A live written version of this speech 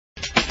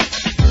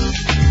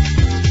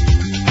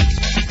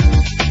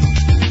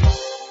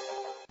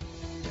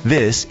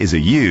This is a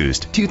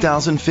used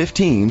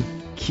 2015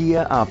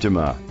 Kia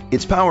Optima.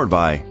 It's powered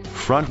by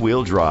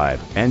front-wheel drive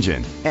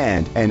engine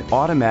and an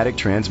automatic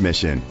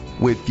transmission.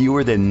 With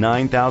fewer than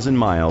 9,000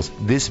 miles,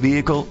 this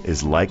vehicle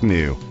is like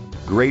new.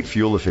 Great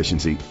fuel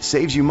efficiency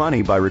saves you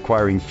money by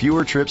requiring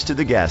fewer trips to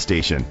the gas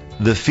station.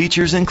 The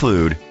features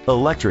include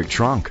electric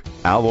trunk,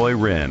 alloy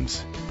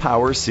rims,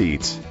 power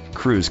seats,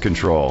 cruise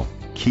control,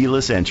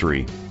 keyless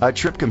entry, a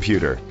trip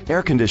computer,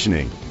 air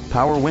conditioning,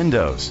 power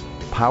windows,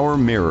 power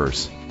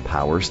mirrors,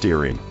 power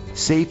steering.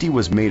 Safety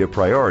was made a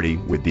priority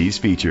with these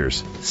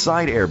features: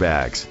 side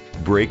airbags,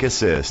 brake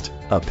assist,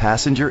 a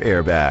passenger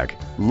airbag,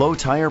 low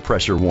tire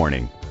pressure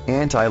warning,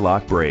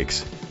 anti-lock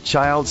brakes,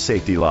 child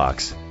safety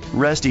locks.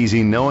 Rest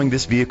easy knowing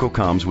this vehicle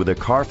comes with a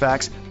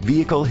Carfax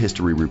Vehicle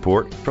History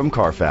Report from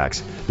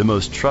Carfax, the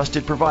most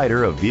trusted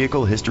provider of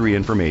vehicle history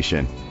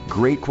information.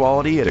 Great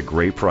quality at a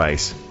great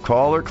price.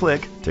 Call or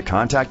click to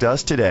contact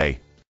us today.